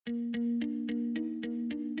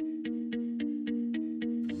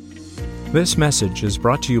This message is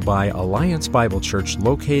brought to you by Alliance Bible Church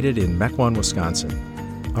located in Mequon, Wisconsin.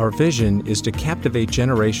 Our vision is to captivate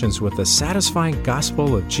generations with the satisfying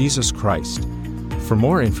gospel of Jesus Christ. For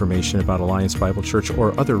more information about Alliance Bible Church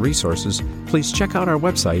or other resources, please check out our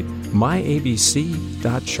website, myabc.church.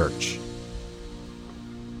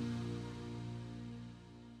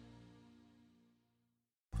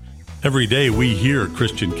 Every day we hear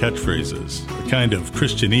Christian catchphrases, a kind of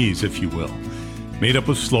Christianese, if you will, made up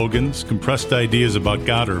of slogans, compressed ideas about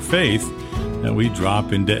God or faith that we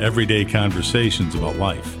drop into everyday conversations about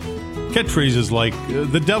life. Catchphrases like,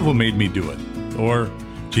 the devil made me do it, or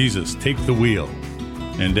Jesus, take the wheel.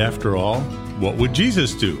 And after all, what would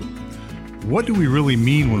Jesus do? What do we really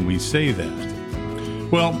mean when we say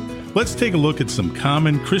that? Well, let's take a look at some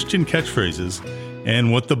common Christian catchphrases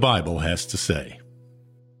and what the Bible has to say.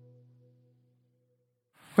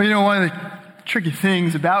 Well, one of the tricky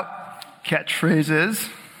things about catchphrases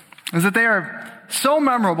is that they are so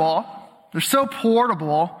memorable, they're so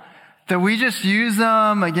portable, that we just use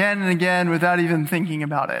them again and again without even thinking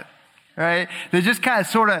about it, right? They just kind of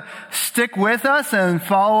sort of stick with us and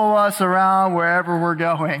follow us around wherever we're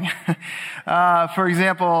going. For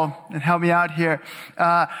example, and help me out here,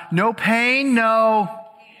 no pain, no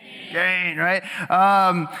gain, right?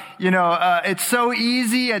 It's so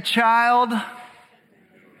easy, a child...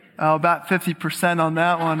 Oh, about 50% on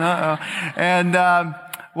that one. Uh-oh. And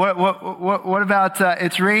what about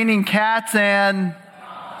it's raining cats and...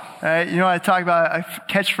 I talk about a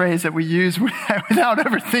catchphrase that we use without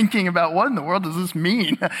ever thinking about what in the world does this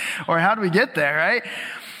mean? Or how do we get there, right?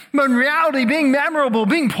 But in reality, being memorable,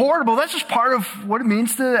 being portable, that's just part of what it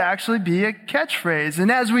means to actually be a catchphrase.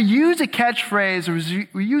 And as we use a catchphrase, or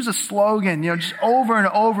we use a slogan, just over and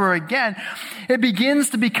over again, it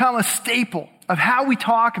begins to become a staple of how we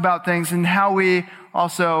talk about things and how we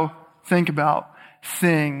also think about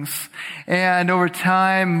things. And over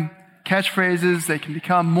time, catchphrases, they can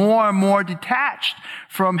become more and more detached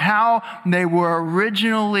from how they were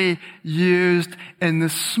originally used. And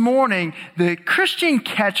this morning, the Christian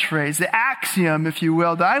catchphrase, the axiom, if you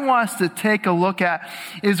will, that I want us to take a look at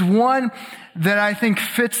is one that I think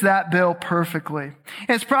fits that bill perfectly. And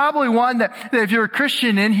it's probably one that if you're a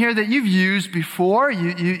Christian in here that you've used before,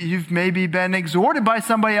 you've maybe been exhorted by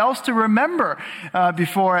somebody else to remember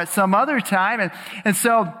before at some other time. And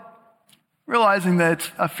so, realizing that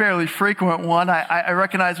it's a fairly frequent one, I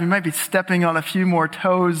recognize we might be stepping on a few more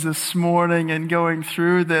toes this morning and going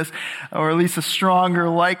through this, or at least a stronger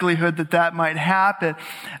likelihood that might happen.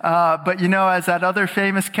 But as that other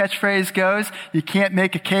famous catchphrase goes, you can't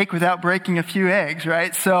make a cake without breaking a few eggs,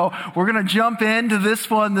 right? So we're going to jump into this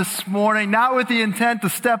one this morning, not with the intent to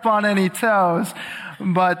step on any toes,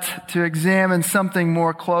 but to examine something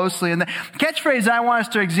more closely. And the catchphrase I want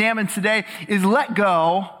us to examine today is let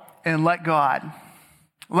go and let God.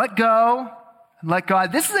 Let go and let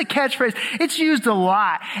God. This is a catchphrase. It's used a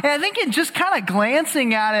lot. And I think just kind of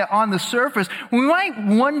glancing at it on the surface, we might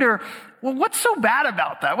wonder, well, what's so bad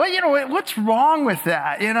about that? Well, what's wrong with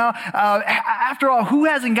that? After all, who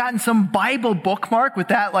hasn't gotten some Bible bookmark with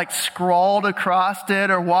that scrawled across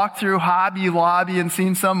it, or walked through Hobby Lobby and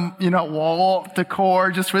seen some, wall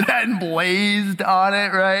decor just with that emblazed on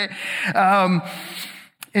it, right?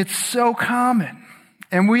 It's so common.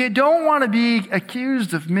 And we don't want to be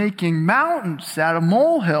accused of making mountains out of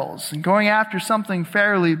molehills and going after something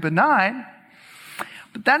fairly benign.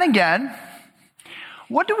 But then again,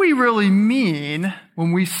 what do we really mean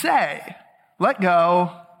when we say, let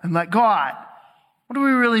go and let God? What do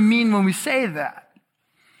we really mean when we say that?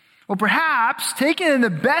 Well, perhaps, taken in the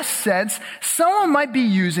best sense, someone might be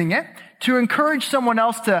using it to encourage someone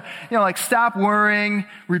else to, stop worrying,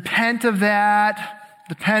 repent of that,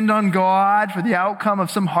 depend on God for the outcome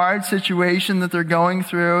of some hard situation that they're going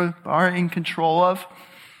through, are in control of.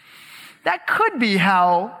 That could be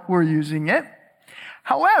how we're using it.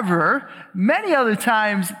 However, many other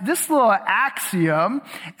times, this little axiom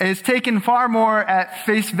is taken far more at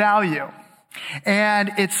face value.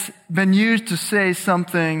 And it's been used to say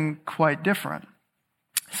something quite different.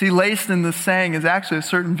 See, laced in this saying is actually a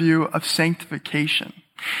certain view of sanctification.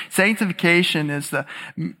 Sanctification is the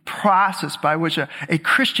process by which a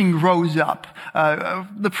Christian grows up,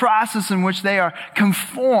 the process in which they are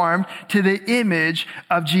conformed to the image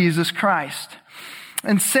of Jesus Christ.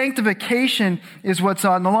 And sanctification is what's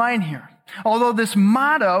on the line here. Although this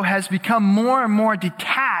motto has become more and more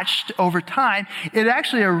detached over time, it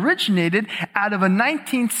actually originated out of a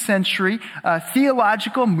 19th century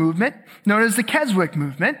theological movement known as the Keswick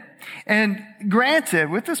movement. And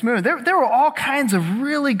granted, with this movement, there were all kinds of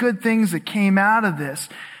really good things that came out of this.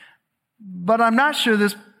 But I'm not sure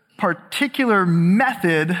this particular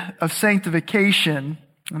method of sanctification,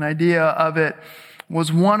 an idea of it,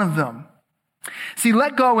 was one of them. See,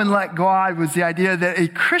 let go and let God was the idea that a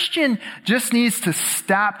Christian just needs to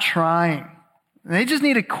stop trying. They just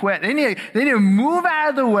need to quit. They need to move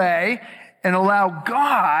out of the way and allow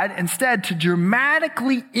God instead to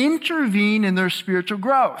dramatically intervene in their spiritual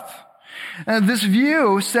growth. This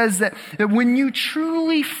view says that when you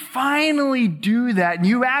truly finally do that and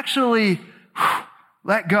you actually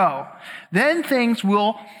let go, then things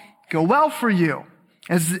will go well for you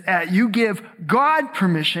as you give God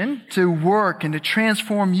permission to work and to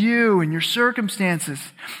transform you and your circumstances.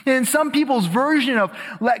 And in some people's version of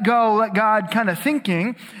let go, let God kind of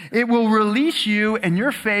thinking, it will release you and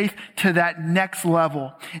your faith to that next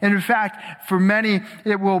level. And in fact, for many,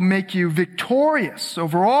 it will make you victorious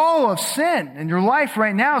over all of sin in your life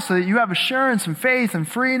right now so that you have assurance and faith and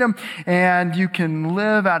freedom and you can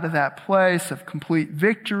live out of that place of complete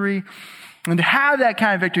victory. And to have that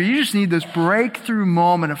kind of victory, you just need this breakthrough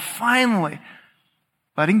moment of finally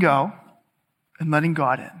letting go and letting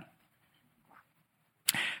God in.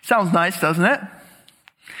 Sounds nice, doesn't it?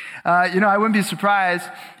 I wouldn't be surprised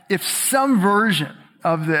if some version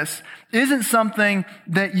of this isn't something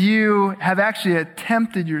that you have actually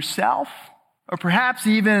attempted yourself, or perhaps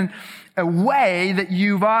even a way that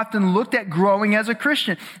you've often looked at growing as a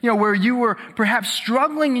Christian, where you were perhaps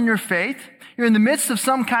struggling in your faith. You're in the midst of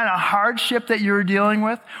some kind of hardship that you're dealing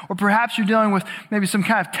with, or perhaps you're dealing with maybe some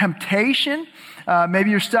kind of temptation.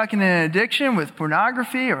 Maybe you're stuck in an addiction with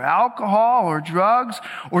pornography or alcohol or drugs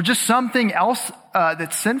or just something else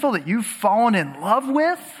that's sinful that you've fallen in love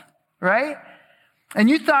with, right? And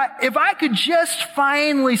you thought, if I could just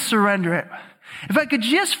finally surrender it, if I could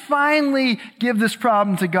just finally give this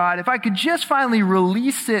problem to God, if I could just finally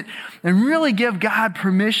release it and really give God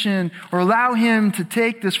permission or allow Him to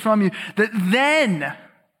take this from you, that then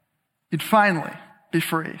you'd finally be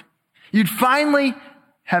free. You'd finally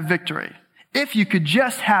have victory. If you could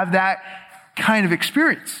just have that kind of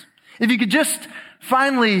experience. If you could just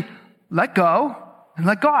finally let go and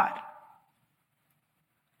let God.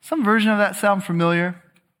 Some version of that sound familiar?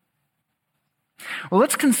 Well,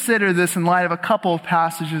 let's consider this in light of a couple of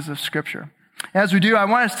passages of Scripture. As we do, I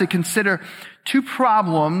want us to consider two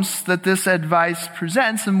problems that this advice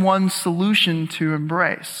presents and one solution to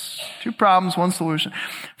embrace. Two problems, one solution.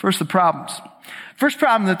 First, the problems. First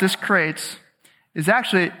problem that this creates is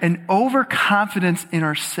actually an overconfidence in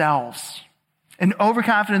ourselves. An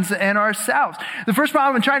overconfidence in ourselves. The first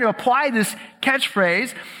problem in trying to apply this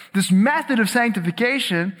catchphrase, this method of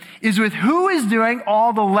sanctification, is with who is doing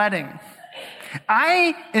all the letting.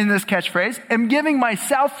 I, in this catchphrase, am giving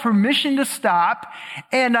myself permission to stop,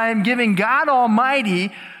 and I am giving God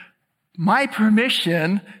Almighty my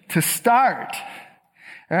permission to start.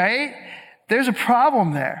 Right? There's a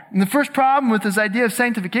problem there. And the first problem with this idea of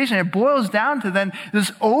sanctification, it boils down to then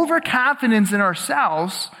this overconfidence in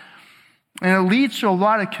ourselves, and it leads to a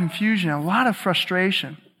lot of confusion, a lot of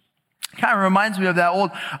frustration. It kind of reminds me of that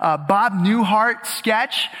old Bob Newhart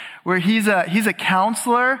sketch where he's a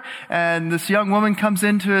counselor, and this young woman comes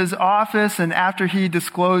into his office, and after he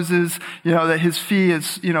discloses, that his fee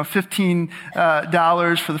is,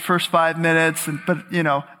 $15 for the first 5 minutes, but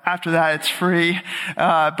after that it's free,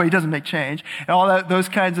 but he doesn't make change, and all those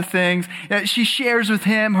kinds of things. She shares with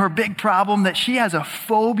him her big problem that she has a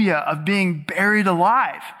phobia of being buried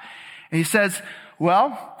alive. And he says,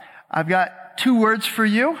 well, I've got 2 words for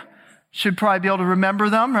you. Should probably be able to remember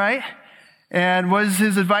them, right? And what is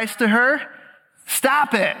his advice to her?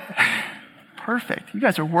 Stop it. Perfect. You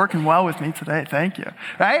guys are working well with me today. Thank you.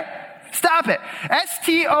 Right? Stop it.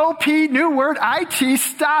 S-T-O-P, new word, I-T,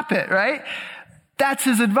 stop it, right? That's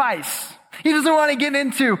his advice. He doesn't want to get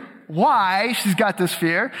into why she's got this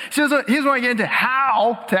fear. He doesn't want to get into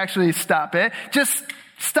how to actually stop it. Just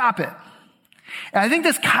stop it. And I think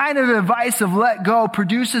this kind of advice of let go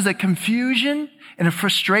produces a confusion and a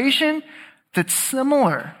frustration that's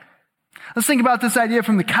similar. Let's think about this idea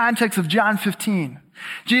from the context of John 15.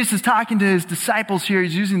 Jesus is talking to his disciples here.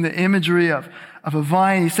 He's using the imagery of a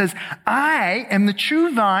vine. He says, I am the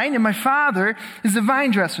true vine, and my Father is the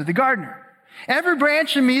vine dresser, the gardener. Every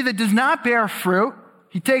branch in me that does not bear fruit,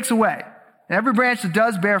 he takes away. And every branch that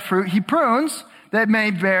does bear fruit, he prunes that it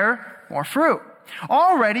may bear more fruit.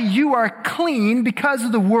 Already you are clean because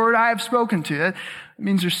of the word I have spoken to you. It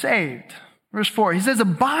means you're saved. Verse 4, he says,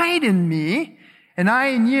 abide in me, and I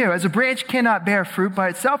in you. As a branch cannot bear fruit by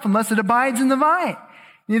itself unless it abides in the vine.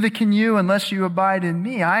 Neither can you unless you abide in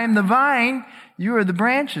me. I am the vine, you are the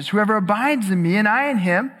branches. Whoever abides in me and I in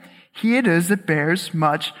him, he it is that bears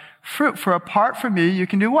much fruit. For apart from me, you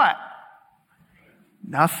can do what?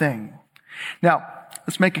 Nothing. Now,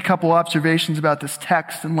 let's make a couple observations about this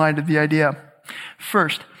text in light of the idea.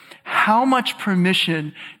 First, how much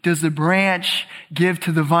permission does the branch give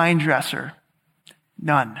to the vine dresser?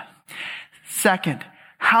 None. Second,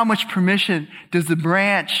 how much permission does the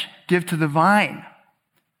branch give to the vine?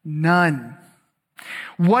 None.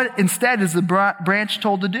 What instead is the branch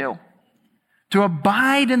told to do? To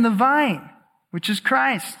abide in the vine, which is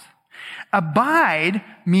Christ. Abide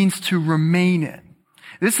means to remain in.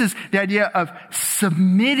 This is the idea of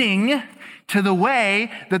submitting to the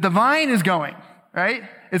way that the vine is going, right?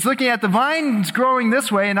 It's looking at the vine's growing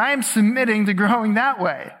this way, and I am submitting to growing that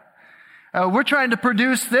way. We're trying to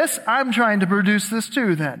produce this. I'm trying to produce this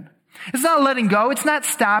too, then. It's not letting go. It's not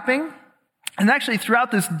stopping. And actually,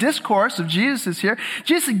 throughout this discourse of Jesus here,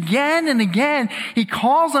 Jesus again and again, he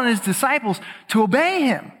calls on his disciples to obey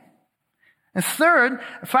him. And third,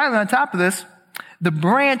 finally on top of this, the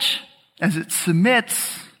branch, as it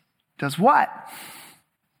submits, does what?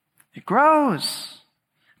 It grows.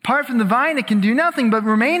 Apart from the vine, it can do nothing, but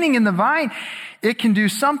remaining in the vine, it can do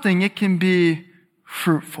something. It can be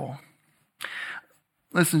fruitful.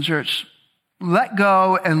 Listen, church, let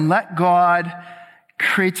go and let God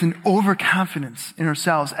creates an overconfidence in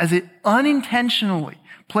ourselves as it unintentionally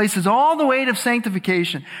places all the weight of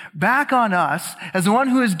sanctification back on us as the one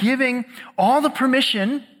who is giving all the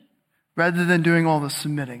permission rather than doing all the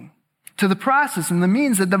submitting to the process and the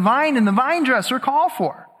means that the vine and the vine dresser call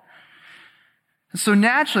for. And so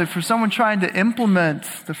naturally, for someone trying to implement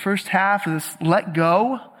the first half of this let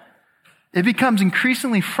go, it becomes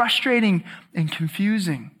increasingly frustrating and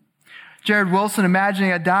confusing. Jared Wilson,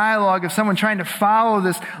 imagining a dialogue of someone trying to follow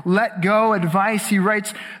this let go advice, he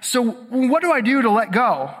writes, "So what do I do to let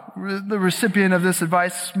go?" The recipient of this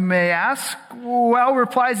advice may ask. "Well,"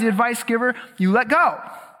 replies the advice giver, "you let go."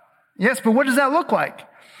 "Yes, but what does that look like?"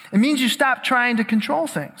 "It means you stop trying to control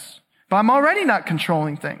things." "But I'm already not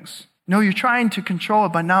controlling things." "No, you're trying to control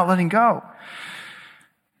it by not letting go."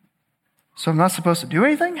 "So I'm not supposed to do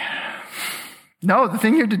anything?" "No, the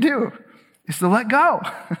thing you're to do is to let go."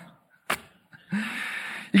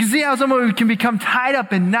 You can see how someone can become tied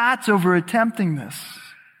up in knots over attempting this.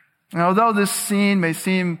 And although this scene may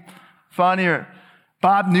seem funny, or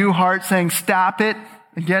Bob Newhart saying "stop it"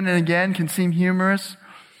 again and again can seem humorous,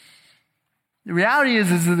 the reality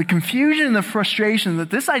is that the confusion and the frustration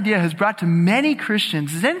that this idea has brought to many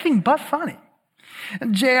Christians is anything but funny.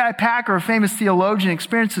 And J.I. Packer, a famous theologian,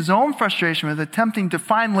 experienced his own frustration with attempting to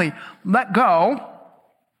finally let go.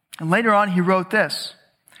 And later on, he wrote this: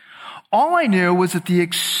 "All I knew was that the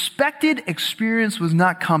expected experience was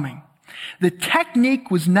not coming. The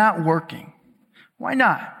technique was not working. Why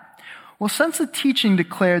not? Well, since the teaching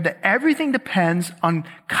declared that everything depends on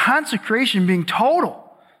consecration being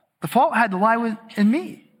total, the fault had to lie in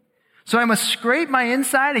me. So I must scrape my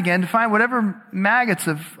inside again to find whatever maggots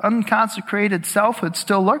of unconsecrated selfhood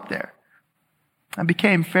still lurk there. I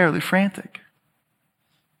became fairly frantic."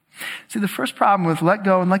 See, the first problem with let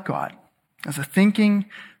go and let God is a thinking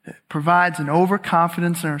that provides an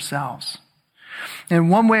overconfidence in ourselves. In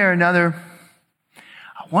one way or another,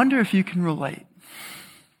 I wonder if you can relate.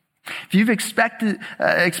 If you've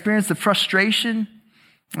experienced the frustration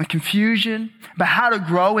and confusion about how to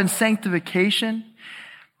grow in sanctification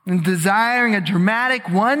and desiring a dramatic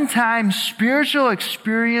one-time spiritual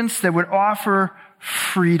experience that would offer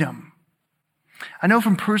freedom. I know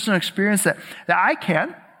from personal experience that I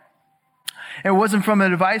can. It wasn't from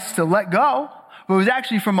an advice to let go, but it was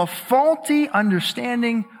actually from a faulty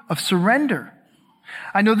understanding of surrender.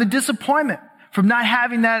 I know the disappointment from not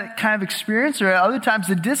having that kind of experience, or at other times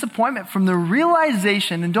the disappointment from the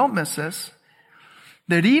realization, and don't miss this,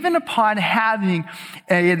 that even upon having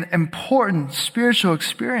an important spiritual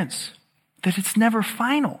experience, that it's never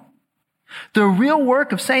final. The real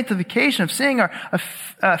work of sanctification, of seeing our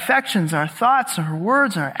affections, our thoughts, our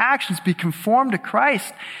words, our actions be conformed to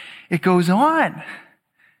Christ, it goes on.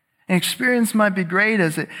 An experience might be great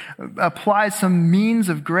as it applies some means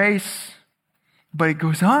of grace, but it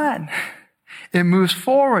goes on. It moves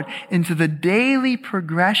forward into the daily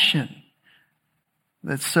progression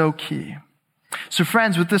that's so key. So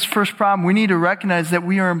friends, with this first problem, we need to recognize that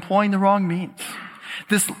we are employing the wrong means.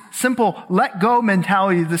 This simple let go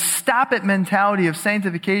mentality, the stop it mentality of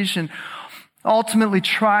sanctification ultimately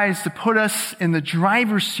tries to put us in the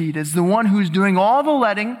driver's seat as the one who's doing all the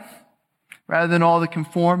letting rather than all the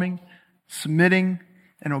conforming, submitting,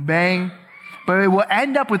 and obeying. But it will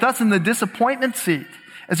end up with us in the disappointment seat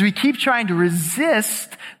as we keep trying to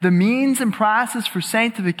resist the means and process for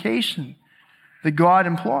sanctification that God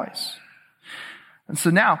employs. And so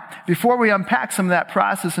now, before we unpack some of that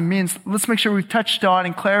process and means, let's make sure we've touched on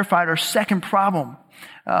and clarified our second problem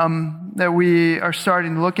that we are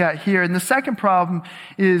starting to look at here. And the second problem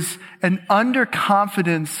is an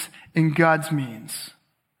underconfidence in God's means.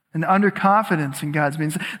 An underconfidence in God's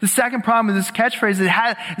means. The second problem with this catchphrase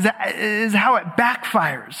is how it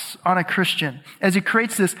backfires on a Christian as it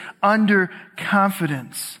creates this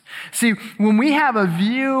underconfidence. See, when we have a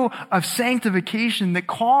view of sanctification that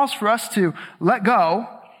calls for us to let go,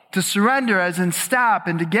 to surrender as in stop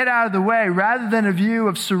and to get out of the way, rather than a view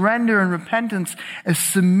of surrender and repentance as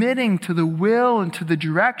submitting to the will and to the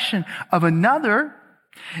direction of another,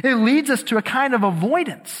 it leads us to a kind of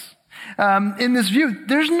avoidance. In this view,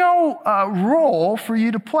 there's no role for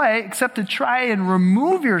you to play except to try and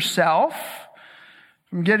remove yourself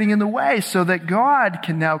from getting in the way so that God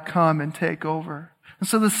can now come and take over. And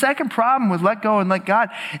so the second problem with let go and let God,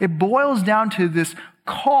 it boils down to this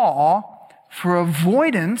call for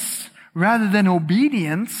avoidance rather than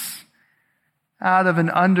obedience out of an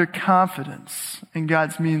underconfidence in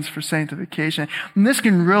God's means for sanctification. And this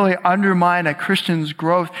can really undermine a Christian's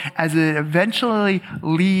growth as it eventually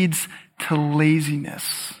leads to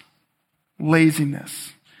laziness.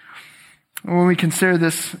 Laziness. When we consider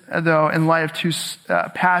this, though, in light of two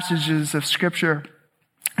passages of Scripture,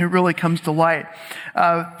 it really comes to light.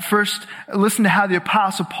 First, listen to how the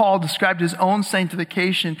Apostle Paul described his own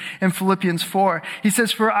sanctification in Philippians 4. He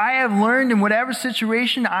says, "For I have learned in whatever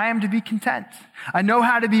situation I am to be content. I know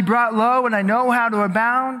how to be brought low, and I know how to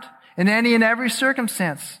abound in any and every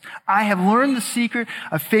circumstance. I have learned the secret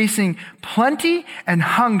of facing plenty and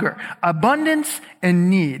hunger, abundance and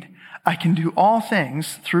need. I can do all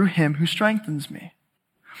things through him who strengthens me."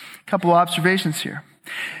 A couple of observations here.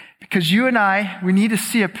 Because you and I, we need to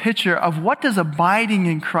see a picture of what does abiding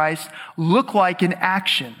in Christ look like in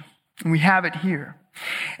action. And we have it here.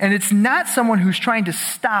 And it's not someone who's trying to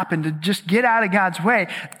stop and to just get out of God's way.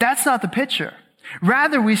 That's not the picture.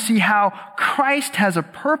 Rather, we see how Christ has a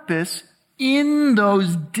purpose in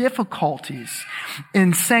those difficulties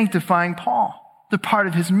in sanctifying Paul. They're part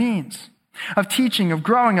of his means of teaching, of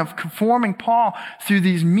growing, of conforming Paul through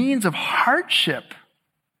these means of hardship.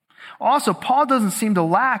 Also, Paul doesn't seem to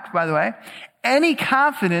lack, by the way, any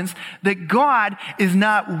confidence that God is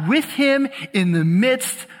not with him in the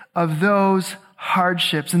midst of those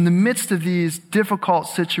hardships, in the midst of these difficult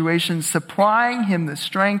situations, supplying him the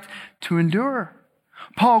strength to endure.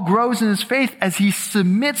 Paul grows in his faith as he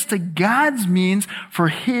submits to God's means for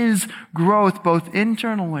his growth, both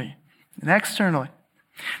internally and externally.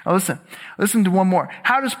 Now listen to one more.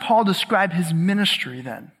 How does Paul describe his ministry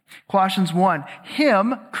then? Colossians 1,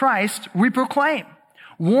 him, Christ, we proclaim,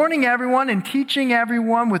 warning everyone and teaching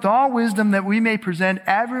everyone with all wisdom that we may present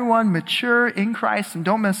everyone mature in Christ. And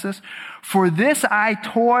don't miss this. For this I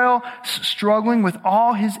toil, struggling with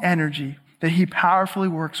all his energy that he powerfully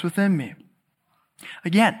works within me.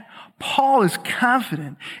 Again, Paul is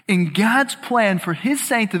confident in God's plan for his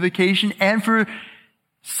sanctification and for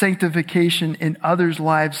sanctification in others'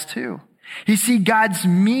 lives too. He sees God's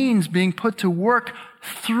means being put to work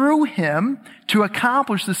through him to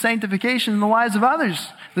accomplish the sanctification in the lives of others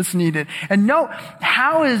that's needed. And note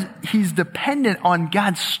how he's dependent on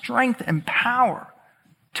God's strength and power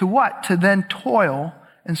to what? To then toil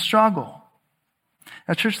and struggle.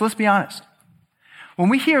 Now, church, let's be honest. When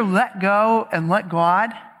we hear let go and let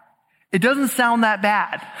God, it doesn't sound that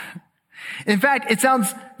bad. In fact, it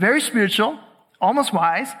sounds very spiritual, almost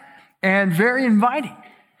wise, and very inviting.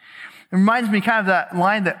 It reminds me kind of that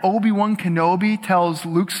line that Obi-Wan Kenobi tells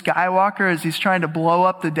Luke Skywalker as he's trying to blow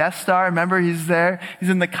up the Death Star. Remember, he's there, he's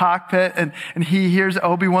in the cockpit, and he hears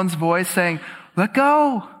Obi-Wan's voice saying, "Let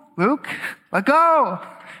go, Luke, let go.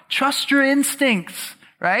 Trust your instincts,"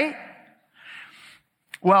 right?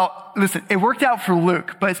 Well, listen, it worked out for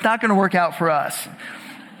Luke, but it's not going to work out for us.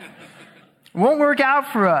 It won't work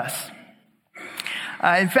out for us.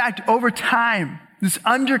 In fact, over time, this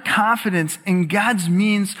underconfidence in God's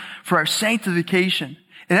means for our sanctification,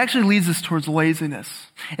 it actually leads us towards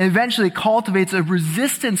laziness. It eventually cultivates a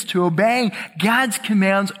resistance to obeying God's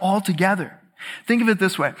commands altogether. Think of it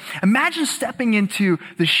this way. Imagine stepping into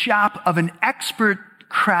the shop of an expert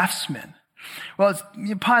craftsman. Well,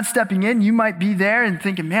 upon stepping in, you might be there and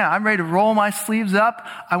thinking, man, I'm ready to roll my sleeves up.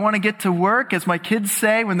 I want to get to work. As my kids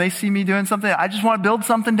say when they see me doing something, I just want to build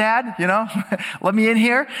something, Dad, let me in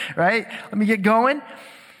here, right? Let me get going.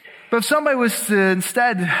 But if somebody was to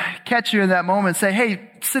instead catch you in that moment and say, hey,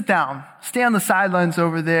 sit down, stay on the sidelines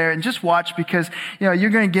over there and just watch because, you're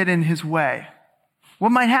going to get in his way.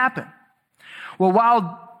 What might happen? Well,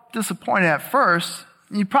 while disappointed at first,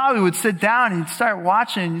 you probably would sit down and you'd start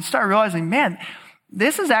watching and you'd start realizing, man,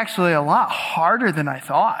 this is actually a lot harder than I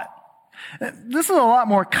thought. This is a lot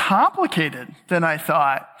more complicated than I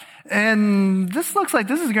thought. And this looks like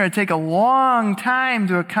this is going to take a long time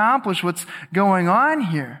to accomplish what's going on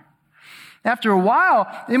here. After a while,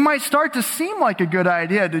 it might start to seem like a good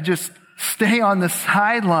idea to just stay on the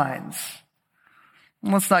sidelines.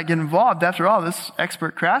 Let's not get involved. After all, this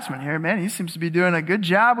expert craftsman here, man, he seems to be doing a good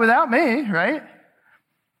job without me, right?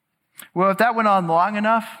 Well, if that went on long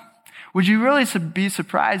enough, would you really be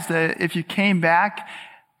surprised that if you came back,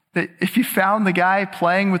 that if you found the guy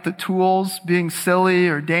playing with the tools, being silly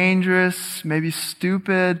or dangerous, maybe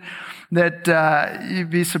stupid, that you'd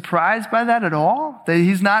be surprised by that at all? That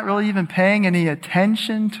he's not really even paying any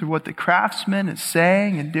attention to what the craftsman is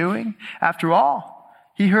saying and doing? After all,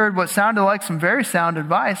 he heard what sounded like some very sound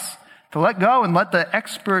advice to let go and let the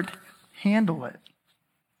expert handle it.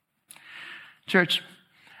 Church,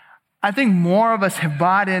 I think more of us have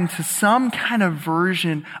bought into some kind of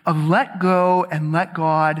version of let go and let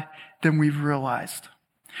God than we've realized.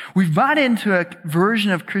 We've bought into a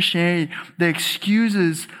version of Christianity that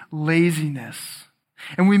excuses laziness.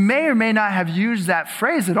 And we may or may not have used that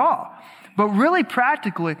phrase at all. But really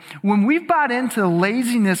practically, when we've bought into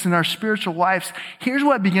laziness in our spiritual lives, here's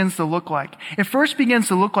what it begins to look like. It first begins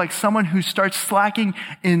to look like someone who starts slacking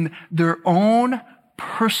in their own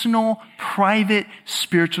personal, private,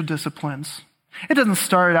 spiritual disciplines. It doesn't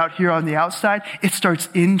start out here on the outside. It starts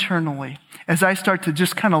internally as I start to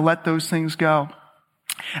just kind of let those things go.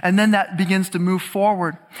 And then that begins to move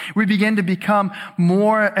forward. We begin to become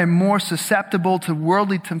more and more susceptible to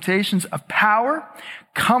worldly temptations of power,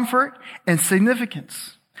 comfort, and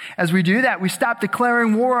significance. As we do that, we stop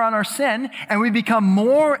declaring war on our sin, and we become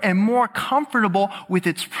more and more comfortable with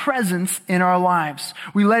its presence in our lives.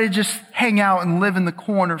 We let it just hang out and live in the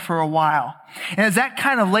corner for a while. And as that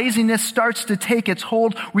kind of laziness starts to take its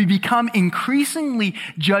hold, we become increasingly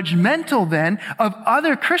judgmental then of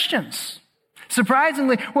other Christians.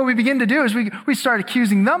 Surprisingly, what we begin to do is we start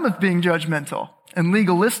accusing them of being judgmental and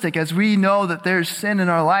legalistic as we know that there's sin in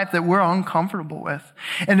our life that we're uncomfortable with.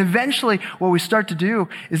 And eventually, what we start to do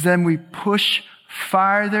is then we push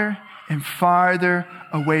farther and farther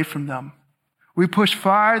away from them. We push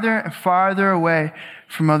farther and farther away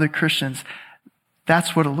from other Christians.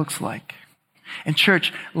 That's what it looks like. And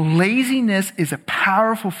church, laziness is a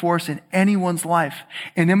powerful force in anyone's life.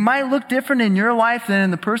 And it might look different in your life than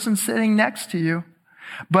in the person sitting next to you.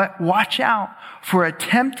 But watch out for a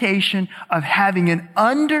temptation of having an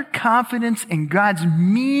underconfidence in God's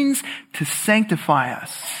means to sanctify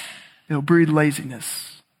us. It'll breed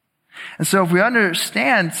laziness. And so if we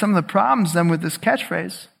understand some of the problems then with this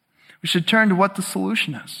catchphrase, we should turn to what the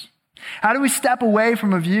solution is. How do we step away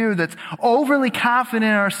from a view that's overly confident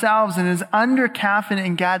in ourselves and is underconfident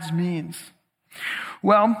in God's means?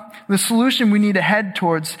 Well, the solution we need to head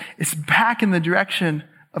towards is back in the direction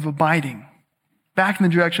of abiding. Back in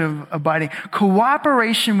the direction of abiding.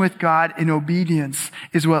 Cooperation with God in obedience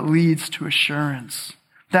is what leads to assurance.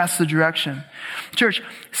 That's the direction. Church,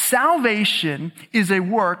 salvation is a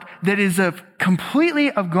work that is completely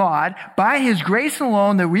of God by His grace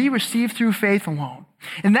alone that we receive through faith alone.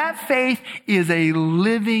 And that faith is a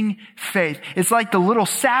living faith. It's like the little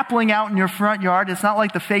sapling out in your front yard. It's not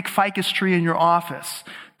like the fake ficus tree in your office.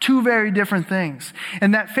 Two very different things.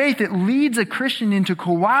 And that faith, it leads a Christian into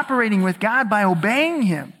cooperating with God by obeying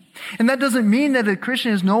Him. And that doesn't mean that a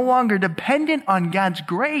Christian is no longer dependent on God's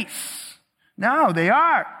grace. No, they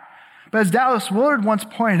are. But as Dallas Willard once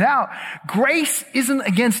pointed out, grace isn't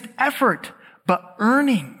against effort, but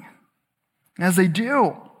earning. As they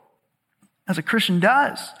do, as a Christian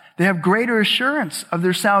does, they have greater assurance of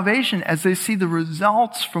their salvation as they see the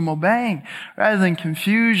results from obeying rather than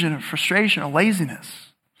confusion or frustration or laziness.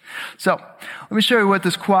 So, let me show you what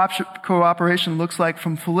this cooperation looks like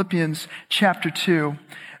from Philippians chapter 2.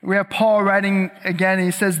 We have Paul writing again, and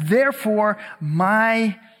he says, "Therefore,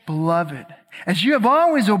 my beloved, as you have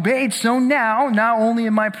always obeyed, so now, not only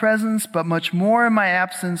in my presence, but much more in my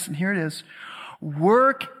absence," and here it is,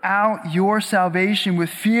 "work out your salvation with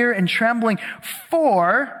fear and trembling,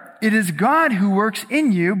 for it is God who works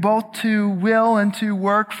in you, both to will and to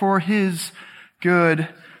work for His good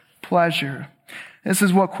pleasure." This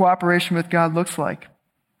is what cooperation with God looks like.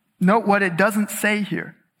 Note what it doesn't say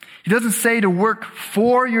here. He doesn't say to work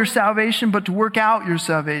for your salvation, but to work out your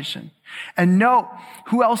salvation. And note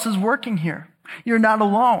who else is working here. You're not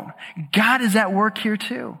alone. God is at work here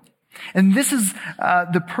too. And this is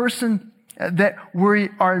the person that we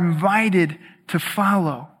are invited to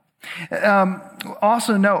follow.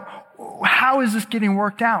 Also note, how is this getting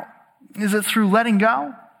worked out? Is it through letting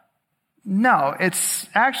go? No, it's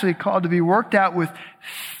actually called to be worked out with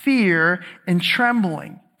fear and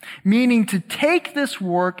trembling. meaning to take this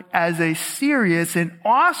work as a serious and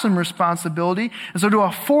awesome responsibility, and so to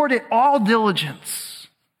afford it all diligence.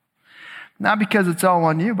 Not because it's all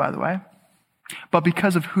on you, by the way, but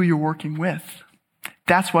because of who you're working with.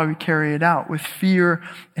 That's why we carry it out with fear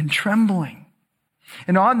and trembling.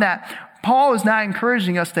 And on that, Paul is not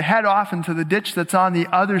encouraging us to head off into the ditch that's on the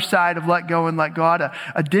other side of let go and let God,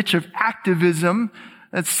 a ditch of activism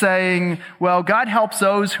that's saying, well, God helps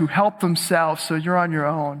those who help themselves, so you're on your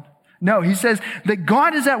own. No, he says that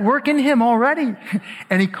God is at work in him already,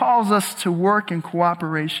 and he calls us to work in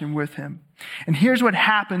cooperation with him. And here's what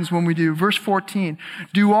happens when we do. Verse 14,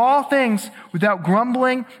 do all things without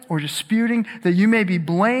grumbling or disputing, that you may be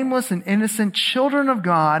blameless and innocent children of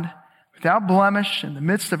God, without blemish in the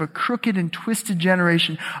midst of a crooked and twisted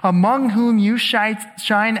generation, among whom you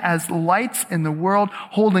shine as lights in the world,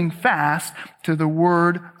 holding fast to the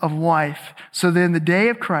word of life. So that in the day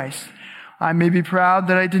of Christ, I may be proud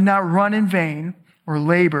that I did not run in vain or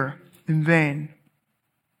labor in vain.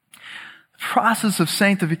 The process of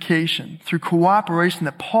sanctification through cooperation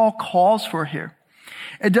that Paul calls for here,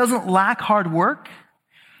 it doesn't lack hard work,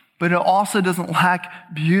 but it also doesn't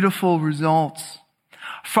lack beautiful results.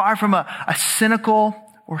 Far from a cynical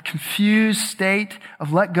or confused state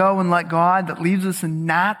of let go and let God that leaves us in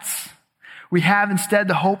knots, we have instead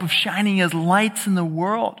the hope of shining as lights in the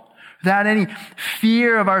world without any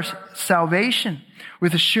fear of our salvation,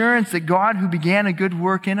 with assurance that God who began a good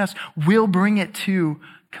work in us will bring it to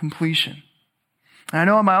completion. And I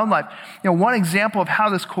know in my own life, one example of how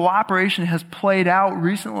this cooperation has played out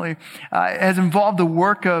recently has involved the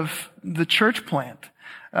work of the church plant.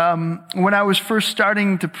 When I was first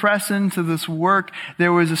starting to press into this work,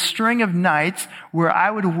 there was a string of nights where I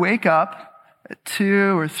would wake up at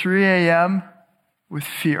 2 or 3 a.m. with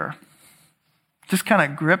fear. Just kind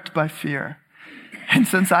of gripped by fear. And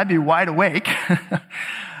since I'd be wide awake,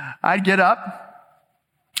 I'd get up,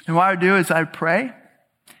 and what I would do is I'd pray,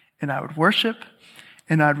 and I would worship,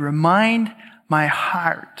 and I'd remind my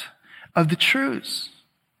heart of the truths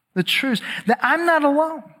that I'm not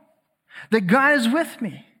alone, that God is with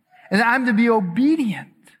me, and that I'm to be obedient.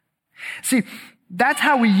 See, that's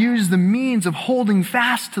how we use the means of holding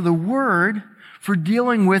fast to the word for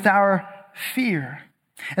dealing with our fear.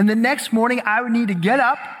 And the next morning, I would need to get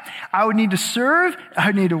up, I would need to serve, I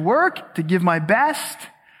would need to work, to give my best,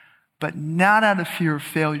 but not out of fear of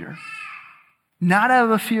failure. Not out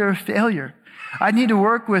of a fear of failure. I'd need to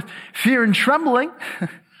work with fear and trembling,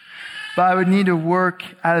 but I would need to work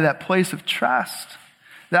out of that place of trust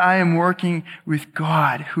that I am working with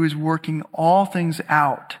God, who is working all things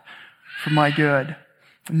out for my good.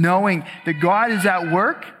 Knowing that God is at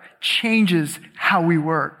work changes how we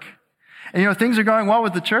work. And things are going well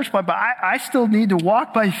with the church, but I still need to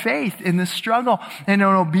walk by faith in this struggle and in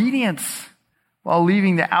obedience while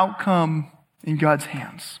leaving the outcome in God's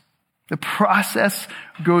hands. The process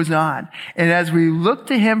goes on. And as we look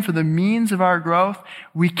to him for the means of our growth,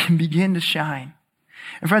 we can begin to shine.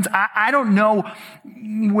 And friends, I don't know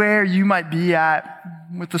where you might be at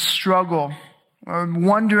with the struggle or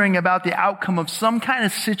wondering about the outcome of some kind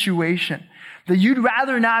of situation that you'd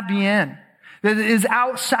rather not be in, that is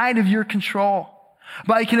outside of your control.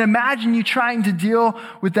 But I can imagine you trying to deal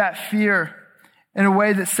with that fear in a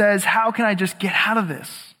way that says, how can I just get out of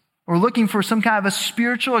this? Or looking for some kind of a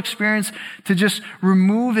spiritual experience to just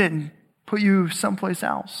remove it and put you someplace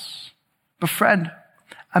else. But friend,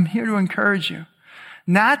 I'm here to encourage you.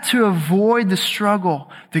 Not to avoid the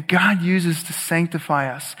struggle that God uses to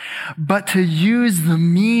sanctify us, but to use the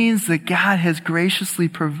means that God has graciously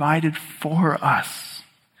provided for us.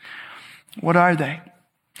 What are they?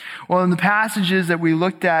 Well, in the passages that we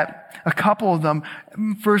looked at, a couple of them,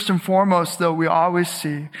 first and foremost, though, we always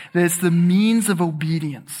see that it's the means of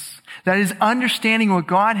obedience. That is understanding what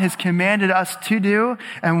God has commanded us to do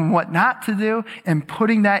and what not to do and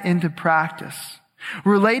putting that into practice.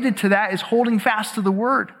 Related to that is holding fast to the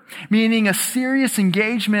word, meaning a serious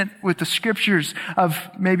engagement with the scriptures of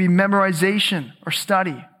maybe memorization or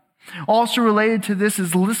study. Also related to this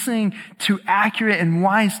is listening to accurate and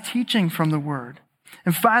wise teaching from the word.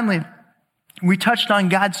 And finally, we touched on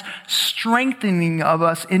God's strengthening of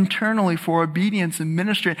us internally for obedience and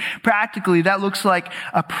ministry. Practically, that looks like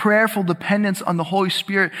a prayerful dependence on the Holy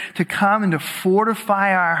Spirit to come and to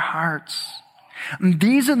fortify our hearts. And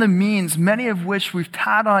these are the means, many of which we've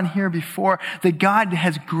taught on here before, that God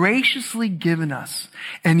has graciously given us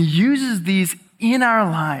and uses these in our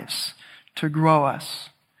lives to grow us.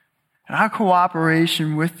 And our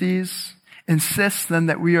cooperation with these insists then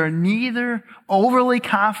that we are neither overly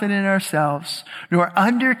confident in ourselves nor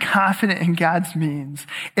underconfident in God's means.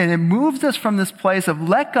 And it moves us from this place of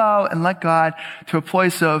let go and let God to a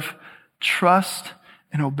place of trust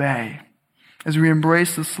and obey as we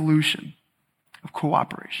embrace the solution of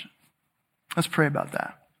cooperation. Let's pray about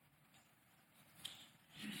that.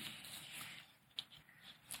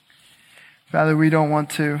 Father, we don't want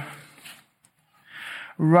to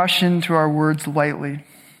rush into our words lightly.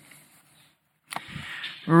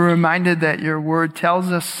 We're reminded that your word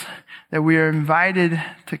tells us that we are invited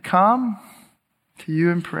to come to you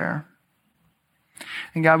in prayer.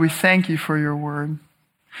 And God, we thank you for your word.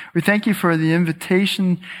 We thank you for the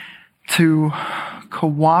invitation to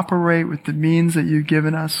cooperate with the means that you've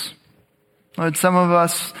given us. Lord, some of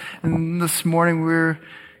us this morning, we're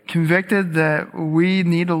convicted that we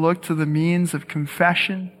need to look to the means of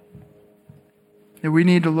confession, that we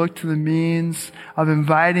need to look to the means of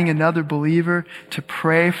inviting another believer to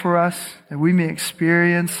pray for us, that we may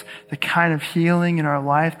experience the kind of healing in our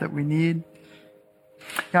life that we need.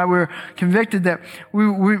 God, we're convicted that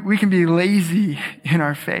we can be lazy in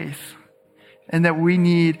our faith, and that we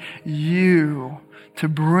need you to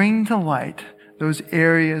bring to light those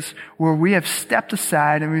areas where we have stepped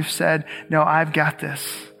aside and we've said, no, I've got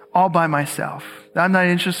this all by myself. I'm not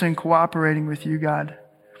interested in cooperating with you, God.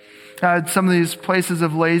 Some of these places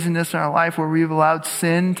of laziness in our life where we've allowed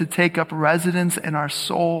sin to take up residence in our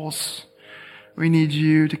souls, we need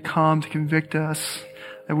you to come to convict us,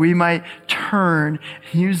 that we might turn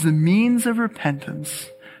and use the means of repentance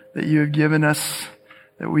that you have given us,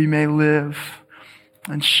 that we may live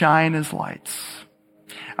and shine as lights.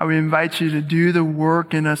 I would invite you to do the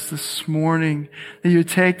work in us this morning, that you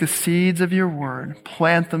take the seeds of your word,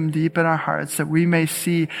 plant them deep in our hearts, that we may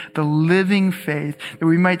see the living faith, that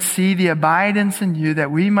we might see the abidance in you, that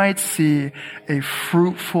we might see a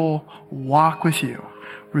fruitful walk with you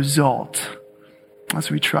result as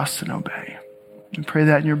we trust and obey. And pray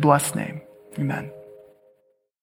that in your blessed name. Amen.